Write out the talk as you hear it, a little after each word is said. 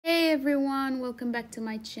welcome back to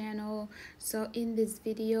my channel. So in this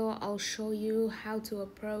video I'll show you how to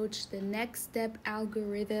approach the next step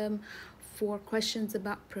algorithm for questions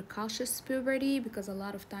about precocious puberty, because a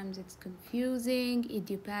lot of times it's confusing,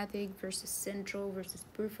 idiopathic versus central versus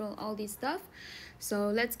peripheral, all these stuff. So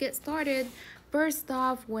let's get started. First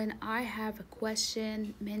off, when I have a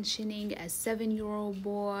question mentioning a 7-year-old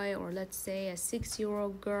boy, or let's say a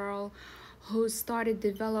 6-year-old girl who started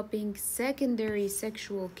developing secondary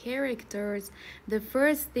sexual characters, the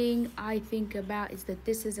first thing I think about is that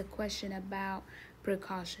this is a question about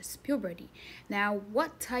precocious puberty. Now,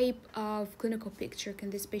 what type of clinical picture can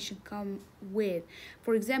this patient come with?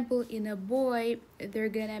 For example, in a boy, they're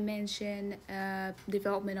gonna mention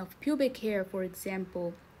development of pubic hair, for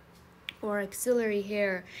example, or axillary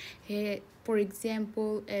hair. For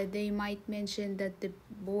example, they might mention that the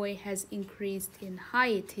boy has increased in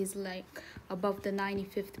height. He's like above the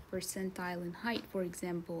 95th percentile in height, for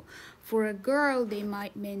example. For a girl, they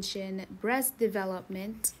might mention breast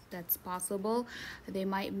development. That's possible. They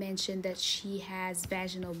might mention that she has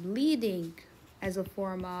vaginal bleeding as a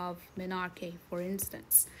form of menarche, for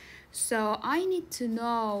instance. So I need to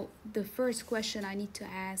know, the first question I need to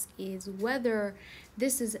ask is whether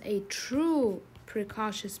this is a true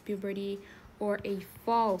precocious puberty or a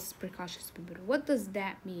false precocious puberty. What does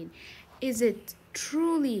that mean? Is it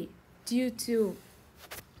truly due to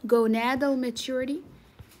gonadal maturity?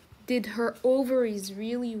 Did her ovaries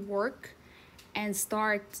really work and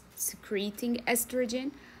start secreting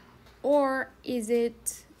estrogen? Or is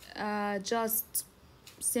it just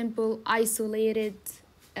simple isolated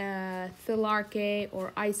thelarche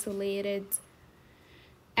or isolated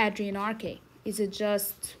adrenarche? Is it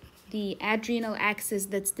just the adrenal axis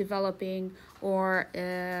that's developing, or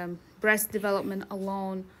breast development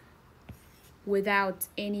alone without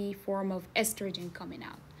any form of estrogen coming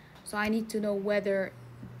out? So I need to know whether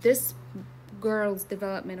this girl's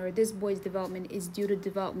development or this boy's development is due to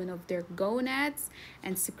development of their gonads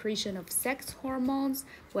and secretion of sex hormones,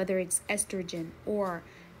 whether it's estrogen or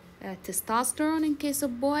testosterone in case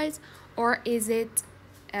of boys, or is it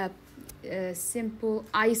a simple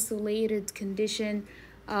isolated condition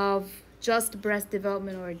of just breast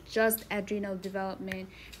development or just adrenal development,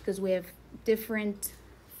 because we have different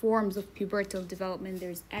forms of pubertal development.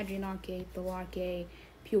 There's adrenarche, thelarche,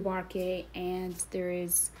 pubarche, and there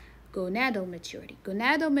is gonadal maturity.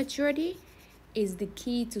 Gonadal maturity is the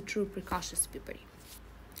key to true precocious puberty.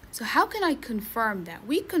 So how can I confirm that?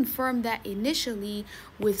 We confirm that initially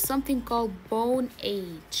with something called bone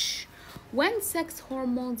age. When sex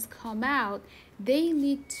hormones come out, they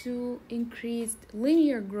lead to increased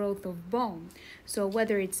linear growth of bone. So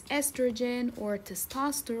whether it's estrogen or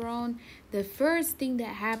testosterone, the first thing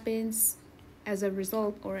that happens as a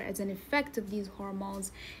result or as an effect of these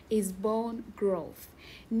hormones is bone growth.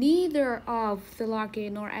 Neither of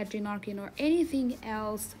thelarche nor adrenarche nor anything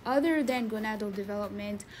else other than gonadal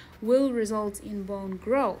development will result in bone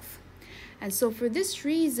growth. And so for this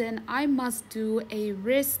reason, I must do a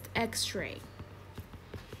wrist x-ray.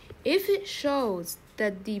 If it shows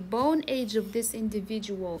that the bone age of this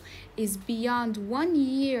individual is beyond 1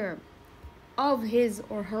 year of his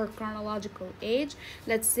or her chronological age,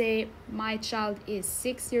 let's say my child is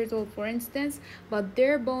 6 years old, for instance, but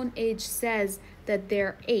their bone age says that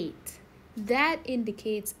they're 8. That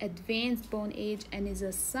indicates advanced bone age and is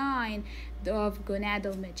a sign of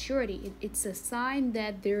gonadal maturity. It's a sign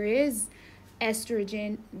that there is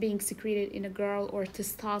estrogen being secreted in a girl or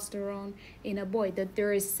testosterone in a boy, that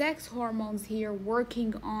there is sex hormones here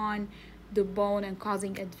working on the bone and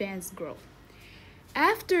causing advanced growth.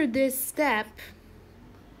 After this step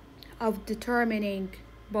of determining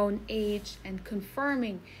bone age and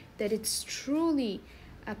confirming that it's truly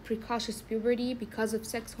a precocious puberty because of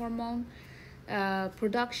sex hormone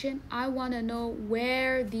production, I want to know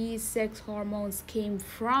where these sex hormones came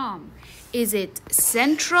from. Is it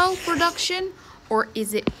central production or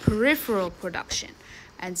is it peripheral production?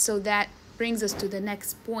 And so that brings us to the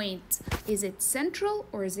next point. Is it central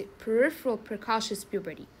or is it peripheral precocious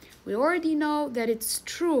puberty? We already know that it's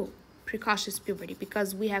true precocious puberty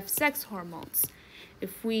because we have sex hormones.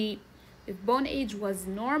 If bone age was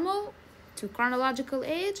normal to chronological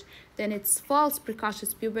age, then it's false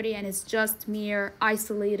precocious puberty and it's just mere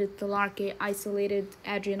isolated thelarche, isolated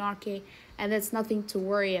adrenarche, and that's nothing to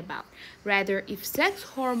worry about. Rather, if sex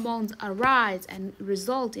hormones arise and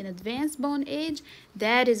result in advanced bone age,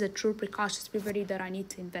 that is a true precocious puberty that I need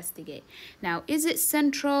to investigate. Now, is it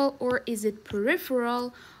central or is it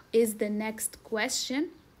peripheral is the next question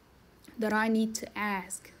that I need to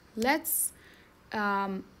ask. Let's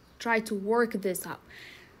try to work this up.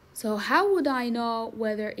 So how would I know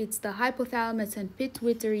whether it's the hypothalamus and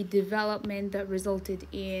pituitary development that resulted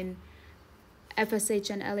in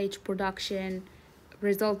FSH and LH production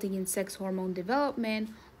resulting in sex hormone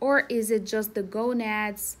development, or is it just the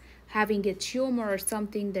gonads having a tumor or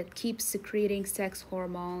something that keeps secreting sex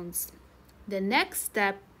hormones? The next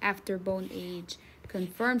step after bone age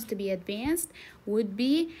confirms to be advanced would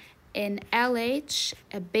be an LH,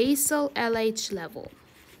 a basal LH level.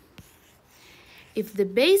 If the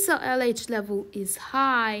basal LH level is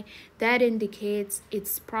high, that indicates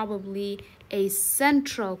it's probably a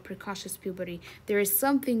central precocious puberty. There is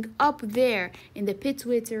something up there in the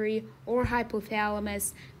pituitary or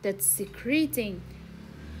hypothalamus that's secreting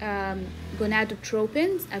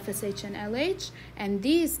gonadotropins, FSH and LH, and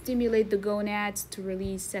these stimulate the gonads to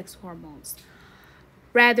release sex hormones.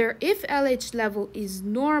 Rather, if LH level is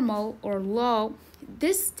normal or low,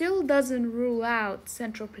 this still doesn't rule out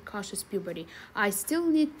central precocious puberty. I still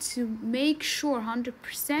need to make sure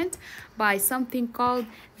 100% by something called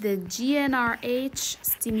the GnRH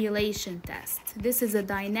stimulation test. This is a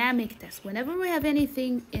dynamic test. Whenever we have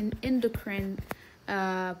anything in endocrine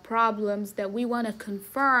problems that we want to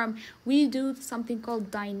confirm, we do something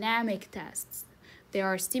called dynamic tests. They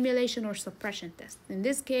are stimulation or suppression tests. In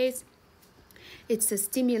this case, it's a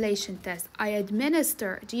stimulation test. I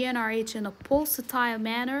administer GnRH in a pulsatile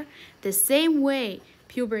manner, the same way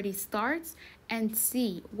puberty starts, and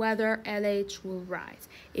see whether LH will rise.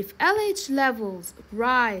 If LH levels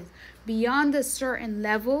rise beyond a certain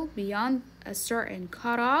level, beyond a certain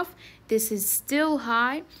cutoff, this is still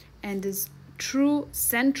high and is true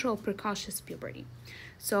central precocious puberty.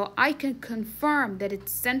 So I can confirm that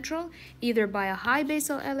it's central either by a high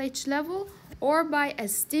basal LH level or by a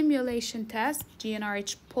stimulation test,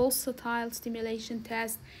 GnRH pulsatile stimulation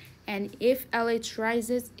test, and if LH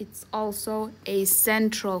rises, it's also a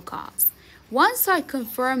central cause. Once I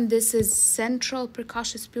confirm this is central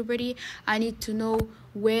precocious puberty, I need to know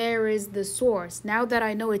where is the source. Now that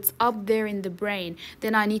I know it's up there in the brain,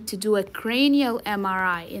 then I need to do a cranial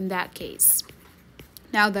MRI in that case.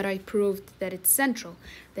 Now that I proved that it's central.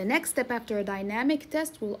 The next step after a dynamic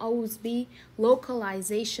test will always be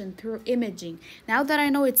localization through imaging. Now that I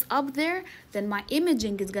know it's up there, then my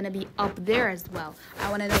imaging is going to be up there as well. I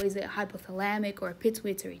want to know, is it hypothalamic or a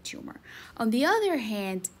pituitary tumor? On the other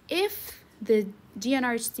hand, if the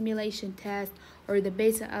GnRH stimulation test or the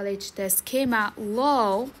basal LH test came out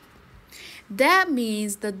low, that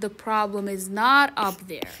means that the problem is not up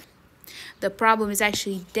there. The problem is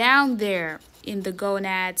actually down there in the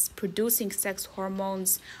gonads, producing sex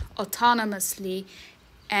hormones autonomously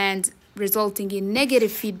and resulting in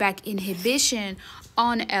negative feedback inhibition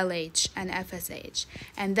on LH and FSH.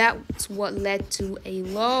 And that's what led to a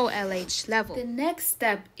low LH level. The next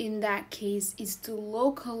step in that case is to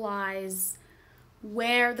localize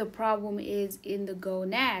where the problem is in the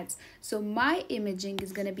gonads. So my imaging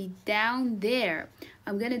is going to be down there.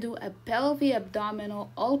 I'm going to do a pelvic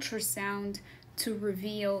abdominal ultrasound to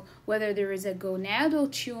reveal whether there is a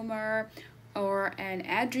gonadal tumor or an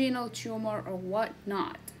adrenal tumor or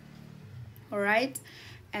whatnot. All right,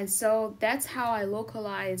 and so that's how I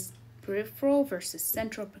localize peripheral versus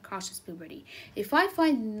central precocious puberty. If I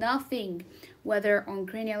find nothing, whether on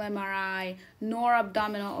cranial MRI nor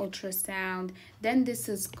abdominal ultrasound, then this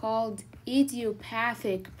is called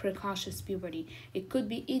idiopathic precocious puberty. It could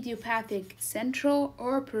be idiopathic central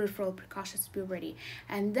or peripheral precocious puberty.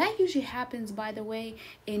 And that usually happens, by the way,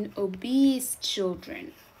 in obese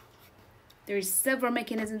children. There's several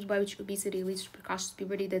mechanisms by which obesity leads to precocious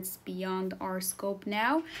puberty that's beyond our scope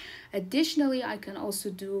now. Additionally, I can also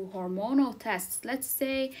do hormonal tests. Let's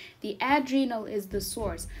say the adrenal is the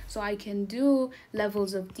source. So I can do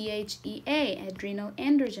levels of DHEA, adrenal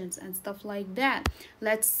androgens, and stuff like that.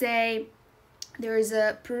 Let's say there is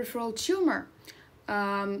a peripheral tumor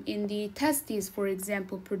in the testes, for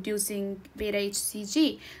example, producing beta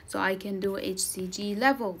HCG. So I can do HCG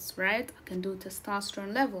levels, right? I can do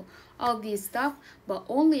testosterone level, all these stuff, but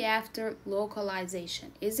only after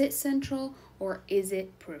localization. Is it central or is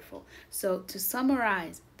it peripheral? So to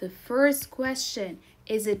summarize, the first question,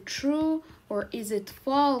 is it true or is it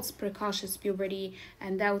false precocious puberty?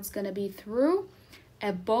 And that's going to be through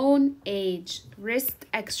a bone age wrist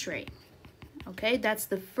x-ray. Okay, that's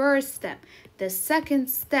the first step. The second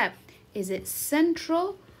step, is it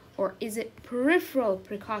central or is it peripheral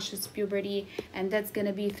precocious puberty? And that's going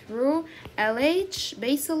to be through LH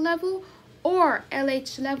basal level or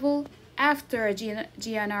LH level after a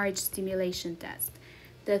GnRH stimulation test.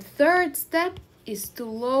 The third step is to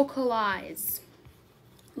localize.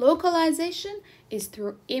 Localization is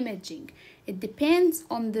through imaging. It depends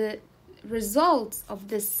on the results of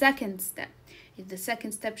the second step. If the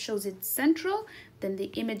second step shows it's central, then the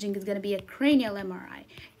imaging is going to be a cranial MRI.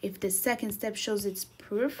 If the second step shows it's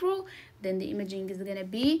peripheral, then the imaging is going to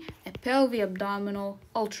be a pelvic-abdominal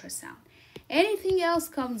ultrasound. Anything else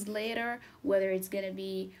comes later, whether it's going to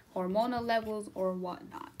be hormonal levels or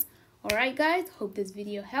whatnot. Alright guys, hope this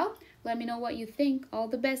video helped. Let me know what you think. All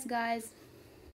the best, guys.